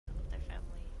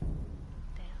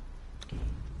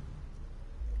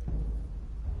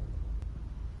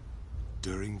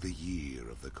During the year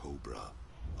of the Cobra,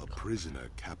 a prisoner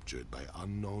captured by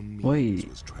unknown means Wait,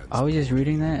 was I was just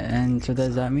reading that, and so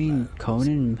does that mean lands,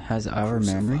 Conan has our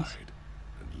memories?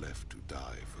 and left to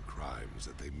die for crimes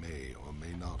that they may or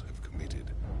may not have committed.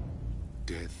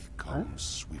 Death comes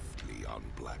swiftly on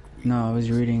black wings. No, I was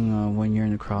reading when you're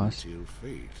in the cross. Until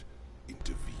fate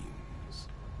intervenes.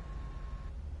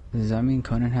 Does that mean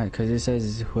Conan had? Because it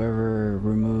says whoever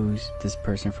removes this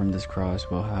person from this cross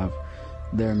will have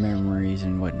their memories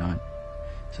and whatnot.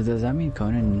 So does that mean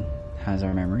Conan has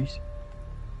our memories?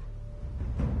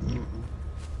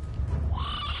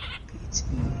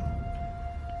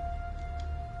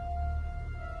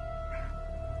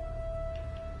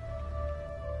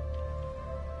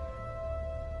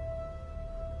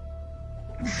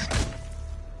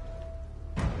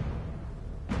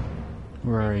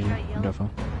 Where are you, Duffo?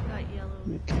 I got yellow.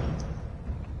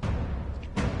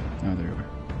 Oh, there you are.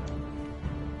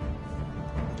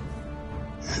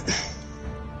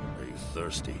 Are you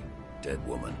thirsty, dead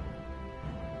woman?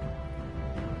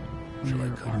 Where's Shall I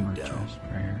your cut you armor down chest?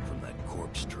 Right here. from that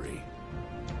corpse tree?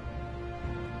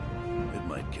 It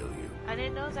might kill you. I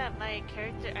didn't know that my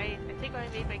character. I think I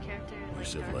made my character You like darker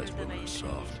civilized than I women are intended.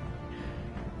 soft.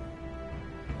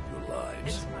 Your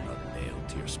lives It's are fine. not nailed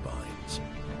to your spines.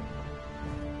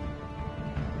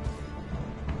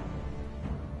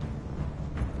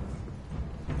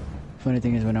 Funny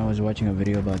thing is, when I was watching a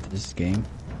video about this game,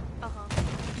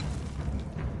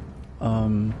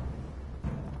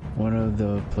 one of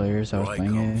the players I was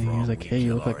playing it, he was like, "Hey,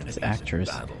 you look like this actress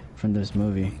from this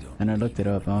movie," and I looked it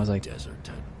up, and I was like,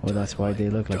 "Well, that's why they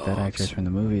look like that actress from the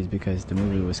movies, because the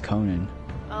movie was Conan."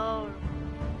 Oh.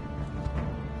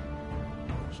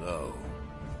 So,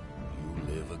 you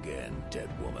live again, dead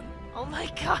woman. Oh my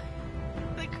god.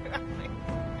 The graphic.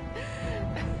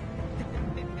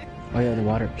 Oh yeah, the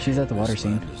water. She's at the water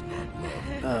scene.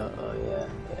 Oh yeah,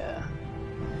 yeah.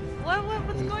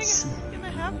 What's gonna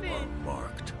happen?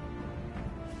 Marked.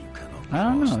 I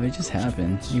don't know. It just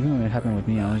happened. Even when it happened with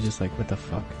me, I was just like, "What the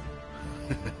fuck?"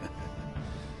 It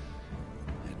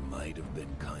might have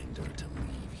been kinder to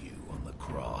leave you on the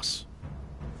cross.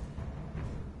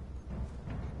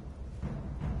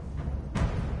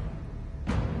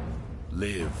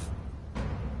 Live.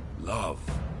 Love.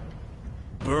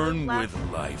 Burn with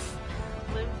life.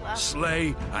 Live, laugh.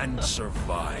 Slay and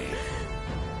survive.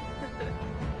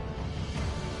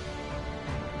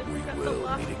 We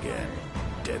will meet again,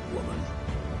 dead woman.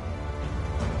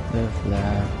 Live,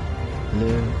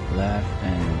 laugh,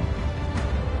 and...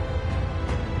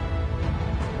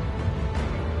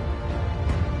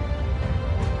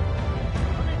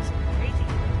 Conan's crazy.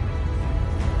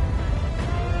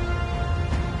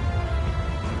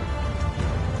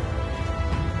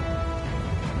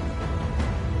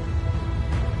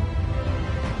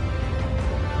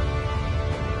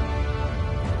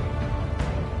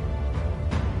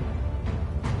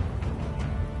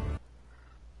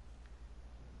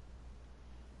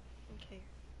 Okay,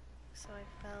 so I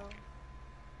fell.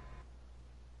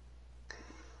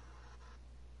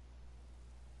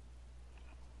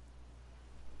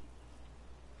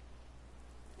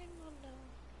 I don't know.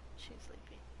 She's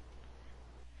sleeping.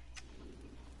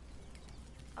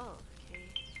 Oh, okay.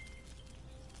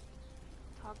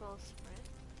 Toggle sprint.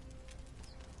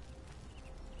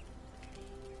 Okay.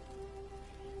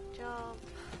 Jump.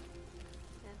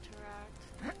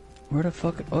 Interact. Where the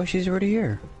fuck? Oh, she's already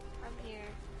here. I'm here.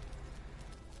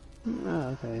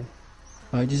 Oh, okay.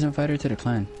 Oh, I just invited her to the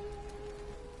clan.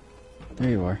 There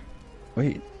you are.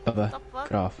 Wait, Bubba, What the fuck?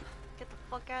 get off. Get the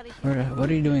fuck out of here. What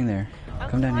are you doing there? I'm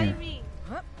Come down here. climbing.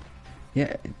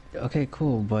 Yeah, okay,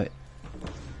 cool, but...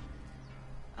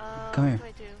 Come here. What do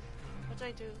I do? What do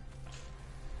I do?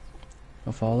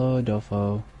 Go follow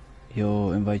Adolfo.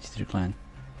 He'll invite you to the clan.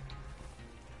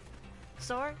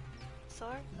 Sword?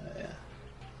 Sword? Yeah.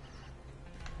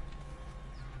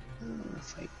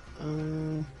 Fight.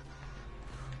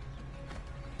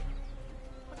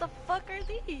 What the fuck are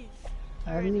these?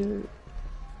 How do you...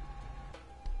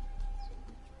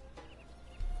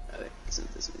 Okay, so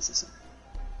this is this one.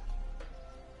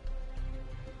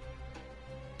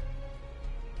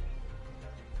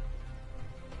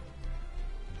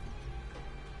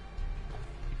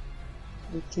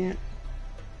 We can't.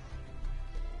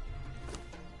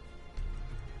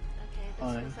 Okay, this Oh,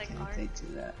 looks like can't art. they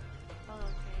do that? Oh,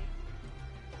 okay.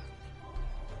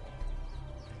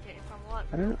 Okay, if I want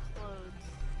I don't know. clothes,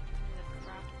 I need to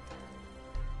craft them.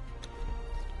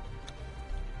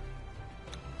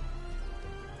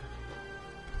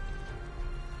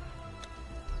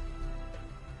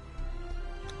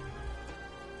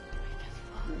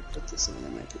 I'm gonna put this in,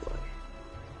 that might be why.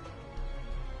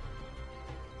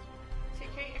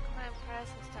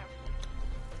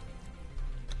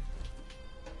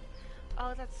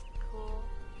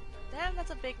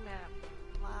 big map.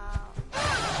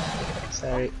 Wow.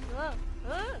 Sorry. Whoa.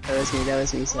 That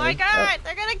was me, Oh sorry. my god,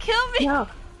 they're gonna kill me! No,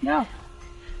 no.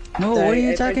 No, Sorry, what are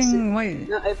you I punched attacking? Wait.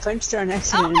 No, I punched her on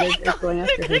accident Oh my and they're god, going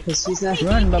after her they're because she's not.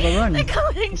 Run, Baba, run. They're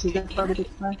coming! She's not part of the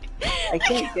clan. I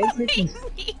can't get her.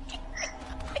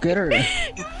 Get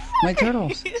her. My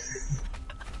turtles.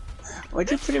 Why'd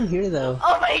you put him here though?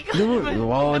 Oh my god!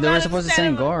 Well, I'm they were out of supposed to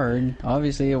send stamina. guard.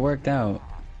 Obviously, it worked out.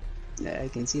 Yeah, I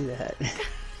can see that.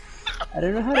 I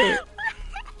don't know how to.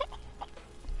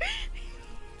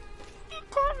 You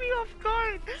caught me off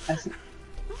guard.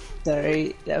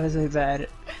 Sorry, that was my bad.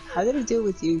 How did I deal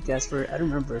with you, Jasper? I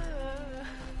don't remember.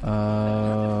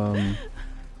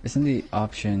 It's in the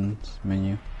options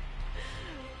menu.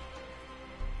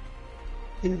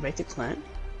 Invite the clan?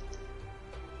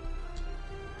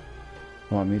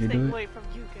 Want me to Stay do it? away from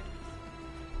you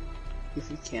guys. If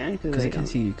you can, Because I can't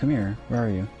see you. Come here. Where are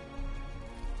you?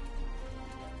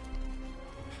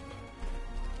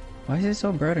 Why is it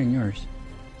so bright on yours?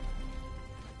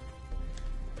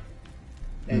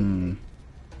 Hmm.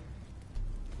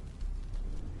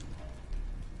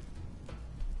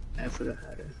 I forgot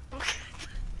how to.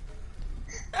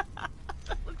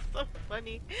 That looks so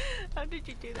funny. How did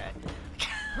you do that?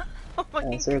 Oh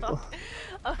my Circle. god.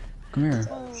 Oh, Come here.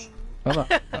 oh,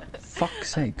 Baba.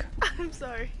 Fuck's sake. I'm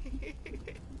sorry.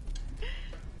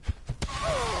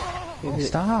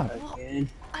 Stop. Again.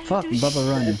 I Fuck. do Baba,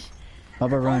 run. shit.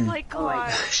 Baba, Oh run. my Oh my god.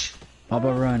 gosh.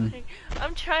 Baba, run.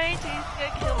 I'm trying to. He's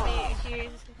gonna kill me.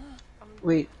 He's.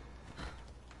 Wait.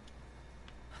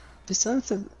 Just tell him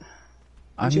to.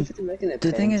 I'm, You should put them back in the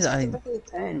pen. thing is, Just put them back in the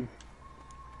pen.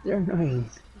 They're annoying.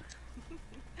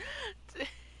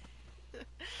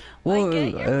 Whoa, I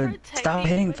get you're stop protecting,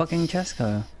 hitting but fucking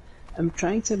Jessica. I'm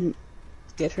trying to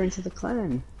get her into the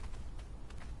clan.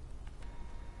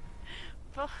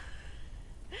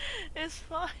 It's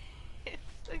fine.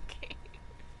 It's okay.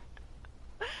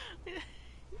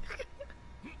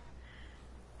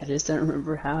 I just don't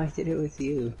remember how I did it with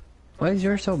you. Why is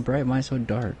yours so bright, mine so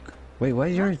dark? Wait, why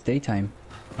is yours daytime,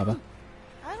 Baba?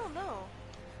 I don't know.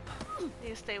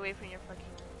 You stay away from your fucking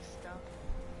stuff.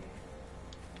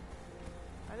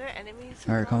 Are there enemies?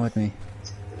 Alright, come with me.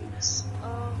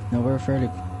 Oh, No, we're fairly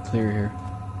clear here.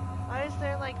 why is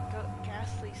there like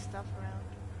ghastly stuff around?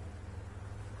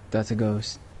 That's a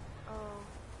ghost. Oh,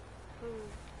 who?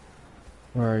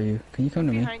 Where are you? Can you come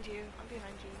to me? Behind you. I'm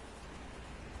behind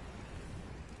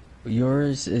you.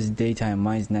 Yours is daytime,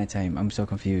 mine's nighttime. I'm so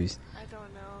confused. I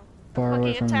don't know. Far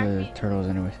away Fucking from attack the me. turtles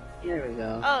anyways. There we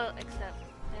go. Oh, except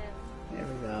him. There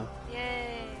we go.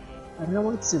 Yay. I don't know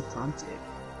what's impromptu.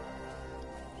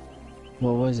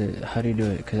 What was it? How do you do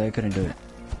it? Because I couldn't do it.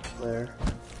 Where?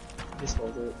 Just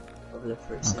hold it over the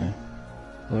person. Okay.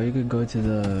 Well, you could go to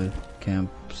the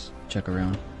camps, check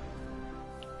around.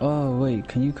 Oh, wait,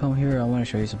 can you come here? I want to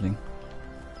show you something.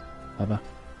 Baba,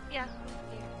 Yeah.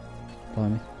 Here. follow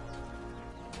me.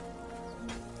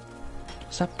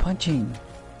 Stop punching!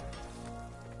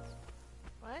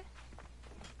 What?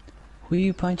 Who are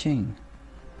you punching?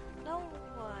 No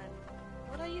one.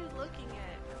 What are you looking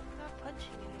at? I'm not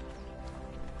punching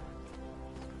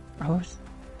anyone. I was...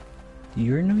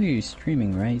 You're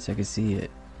streaming, right? So I could see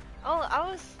it. Oh, I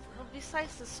was. Well,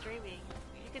 besides the streaming,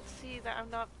 you could see that I'm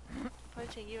not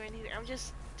punching you or anything. I'm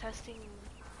just testing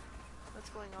what's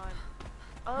going on.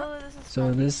 Oh, this is.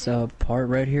 So this part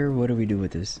right here, what do we do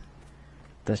with this?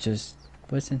 That's just...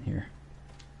 What's in here?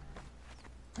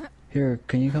 Here,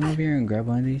 can you come over here and grab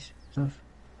one of these stuff?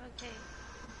 Okay.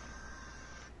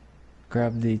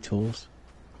 Grab the tools.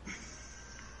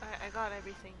 I got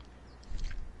everything.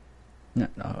 No,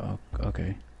 no,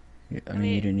 okay. Yeah, I mean,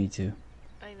 mean- you didn't need to.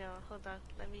 I know. Hold on.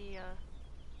 Let me.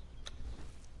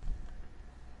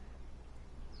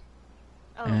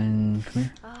 Oh. And come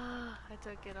here. Ah, I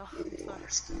took it off.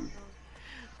 Sorry.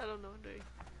 I don't know what I'm doing.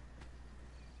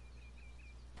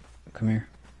 Come here.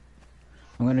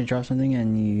 I'm gonna drop something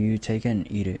and you take it and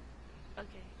eat it. Okay.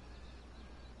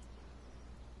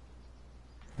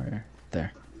 Right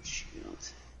there. Shield.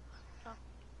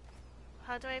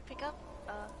 How do I pick up?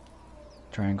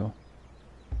 Triangle.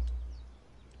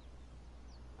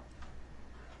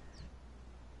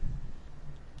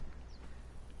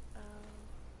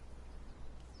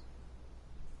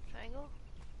 Triangle.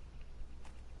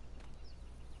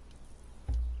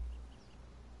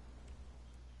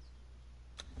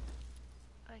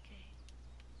 Okay.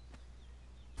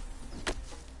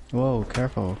 Whoa,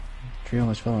 careful. Tree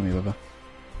almost fell on me, Baba.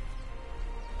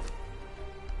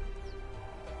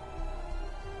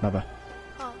 Baba,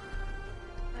 Oh.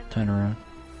 I'm turn around.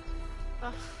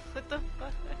 Oh, what the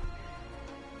fuck?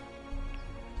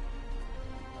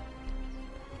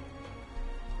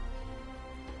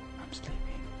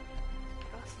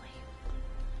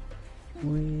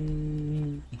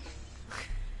 Wee.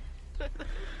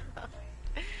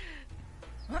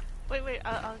 Wait,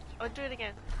 I'll do it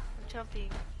again. I'm jumping.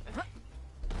 Okay.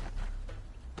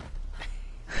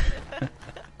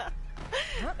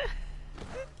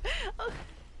 Oh,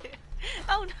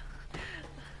 oh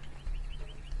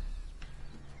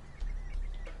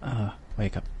no.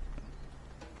 Wake up.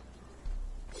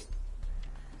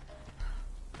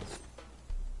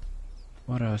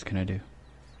 What else can I do?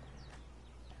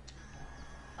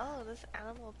 Oh, this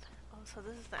animal. Oh, so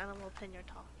this is the animal pen you're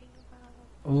talking about.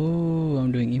 Oh,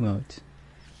 I'm doing emotes.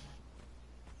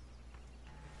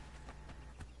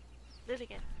 Do it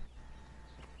again.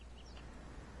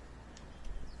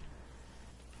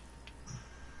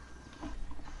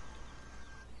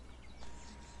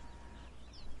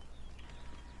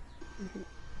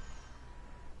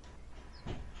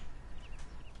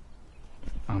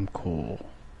 I'm cool.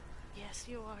 Yes,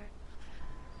 you are.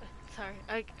 Sorry,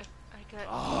 I got.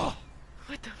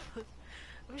 What the fuck?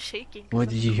 I'm shaking. 'cause What,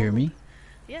 I'm did you hear cold. me?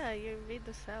 Yeah, you made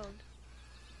the sound.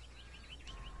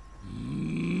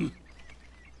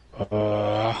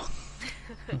 Uh,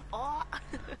 Oh!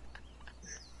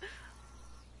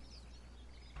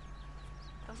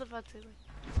 I was about to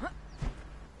like.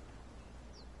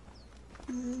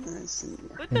 I see.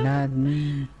 What the? not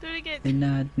me. Do it again.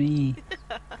 Not me.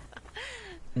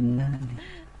 Not me.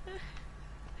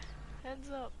 Hands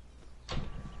up.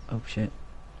 Oh shit.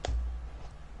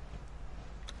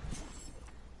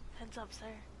 Hands up, sir.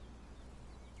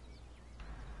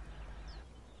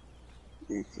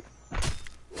 Okay.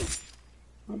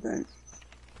 Hold on.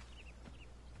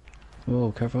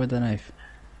 Whoa, careful with the knife.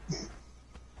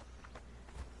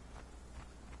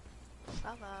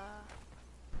 Lava.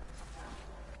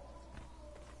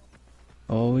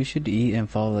 Oh, we should eat and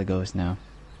follow the ghost now.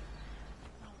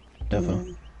 Defo.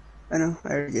 Yeah. I know, I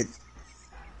already did.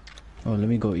 Oh, let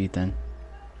me go eat then.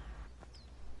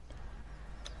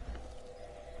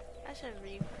 I should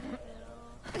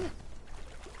refill.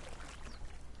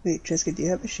 Wait, Jessica, do you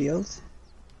have a shield?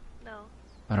 No.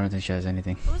 I don't think she has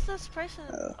anything. Who's this person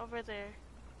over there?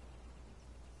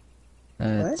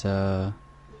 That's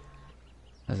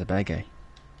that's a bad guy.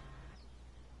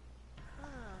 Huh.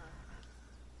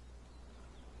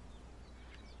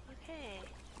 Okay.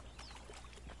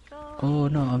 Go. Oh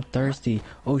no, I'm thirsty.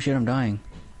 Oh shit, I'm dying.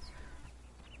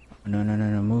 No,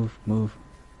 move.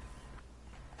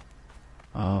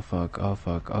 Oh fuck, oh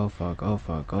fuck, oh fuck, oh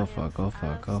fuck, oh fuck, oh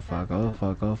fuck, oh fuck, oh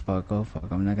fuck, oh fuck, oh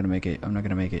fuck. I'm not gonna make it.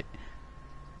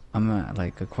 I'm at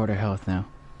like a quarter health now.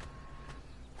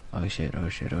 Oh shit, oh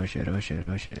shit. Oh,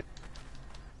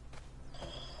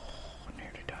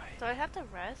 nearly died. Do I have to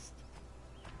rest?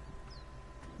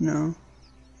 No.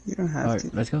 You don't have Alright,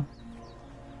 to. let's go.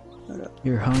 Hold up.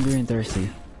 You're hungry and thirsty.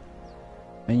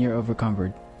 And you're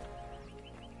overcumbered.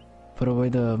 Put away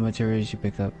the materials you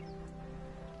picked up.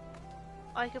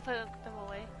 Oh, I can put them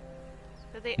away.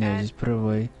 Did they Yeah, add? just put it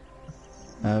away.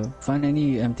 Find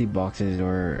any empty boxes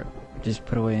or just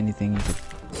put away anything you could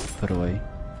put away.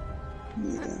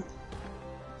 Yeah. Okay.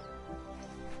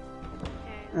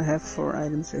 I have 4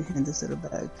 items right here in this little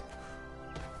bag.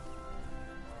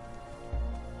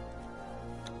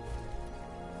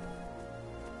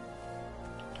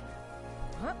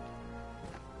 Am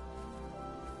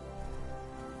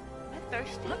I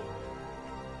thirsty?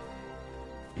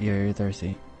 Yeah, you're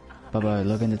thirsty. Bye-bye,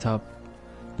 look in the top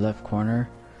left corner.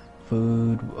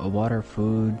 Food, water,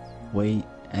 food, weight,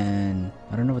 and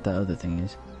I don't know what that other thing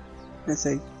is. It's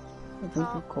like, I think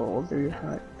you're cold or you're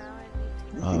hot. Now I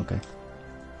need to. Oh, okay.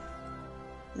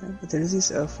 Yeah, but there's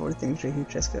these 4 things right here,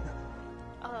 Jessica.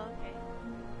 Oh, okay.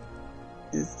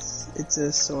 It's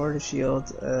a sword, a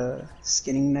shield, a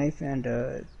skinning knife, and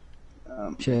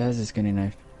She has a skinny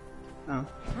knife.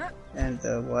 and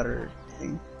the water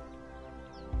thing.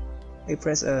 Hey,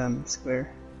 press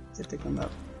square to pick them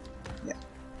up. Yeah.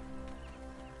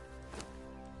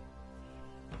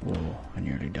 Whoa, I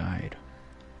nearly died.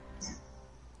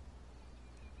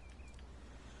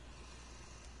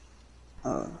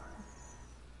 I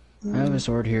have a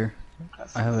sword here.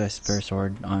 I have a spare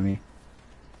sword on me.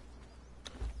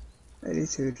 Ready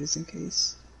to, just in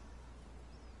case.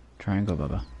 Triangle,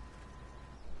 Baba.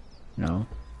 No.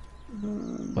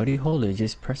 Why do you hold it?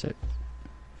 Just press it.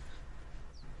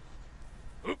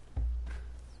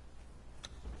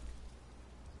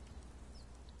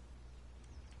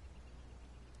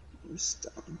 We're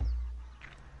stone.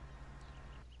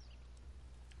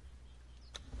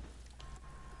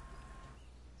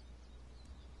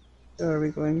 So are we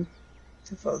going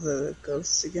to follow the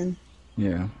ghosts again?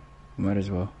 Yeah, might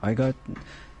as well. I got...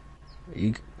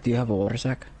 do you have a water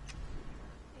sack?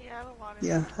 Yeah, I have a water.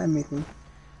 Yeah, I made one.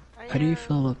 I How do you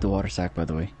fill up the water sack, by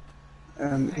the way? You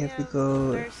have to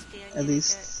go thirsty. I at need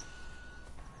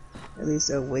least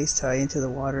waist high into the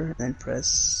water, then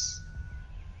press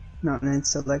mountain and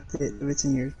select it if it's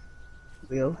in your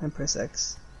wheel, and press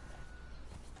X.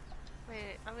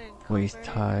 Wait, I'm in Waist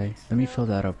high. Let me fill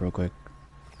that up real quick.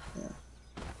 Yeah.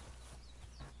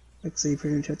 Like, so you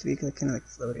pretty much have to be like, kind of like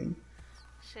floating.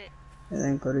 Shit. And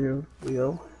then go to your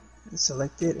wheel, and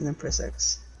select it, and then press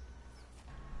X.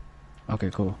 Okay,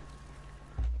 cool.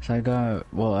 So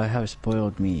I have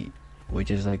spoiled meat,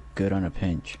 which is like good on a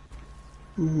pinch.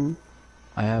 Mm-hmm.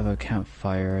 I have a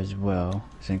campfire as well,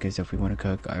 so in case if we want to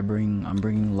cook, I'm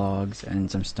bringing logs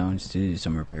and some stones to do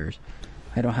some repairs.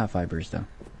 I don't have fibers though.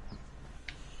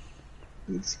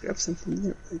 You just grab something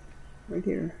there, like, right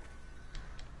here.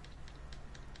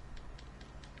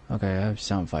 Okay, I have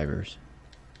some fibers.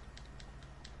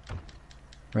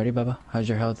 Ready, Bubba? How's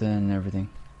your health and everything?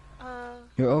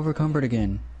 You're overcumbered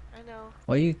again. I know.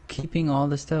 Why are you keeping all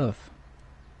the stuff?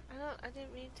 I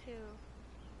didn't mean to.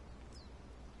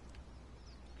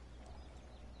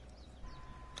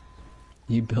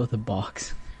 You built a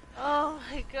box. Oh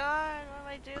my god, what am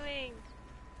I doing?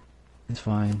 It's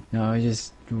fine. No,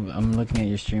 I'm looking at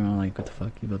your stream. I'm like, what the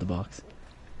fuck? You built a box.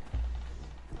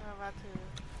 I'm about to.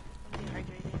 I'm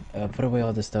dehydrated. Put away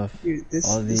all the stuff. Dude, this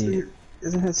one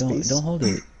doesn't have Don't space. don't hold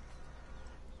it.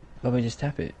 Bubba, just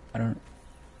tap it. I don't.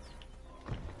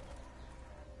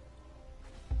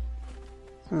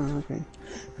 Oh, okay.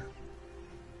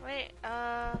 Wait,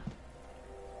 how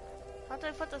do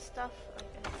I put the stuff like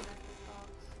in the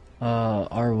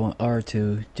box? R1,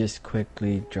 R2, just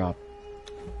quickly drop.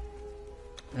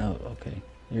 Oh, okay.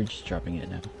 You're just dropping it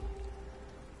now.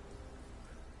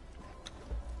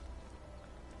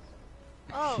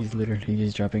 Oh, She's literally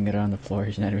just dropping it on the floor.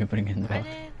 She's not even putting it in the I box.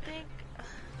 didn't think.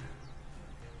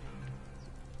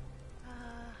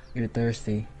 You're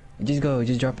thirsty. Just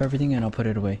drop everything and I'll put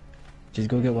it away. Just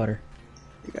go get water.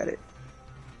 You got it.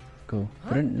 Go.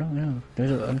 Put it, no.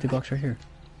 There's an empty box right here.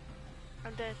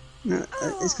 I'm dead. No,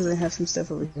 it's because I have some stuff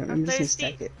over here. I'm just gonna thirsty.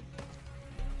 stack it.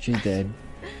 She's dead.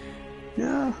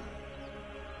 No.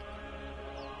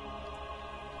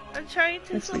 I'm trying to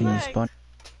Can you select. Spawn.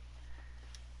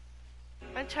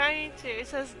 I'm trying to. It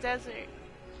says desert.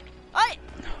 What?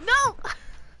 No!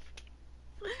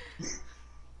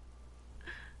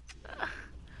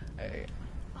 Hey.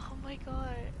 Oh my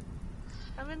god.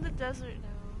 I'm in the desert now.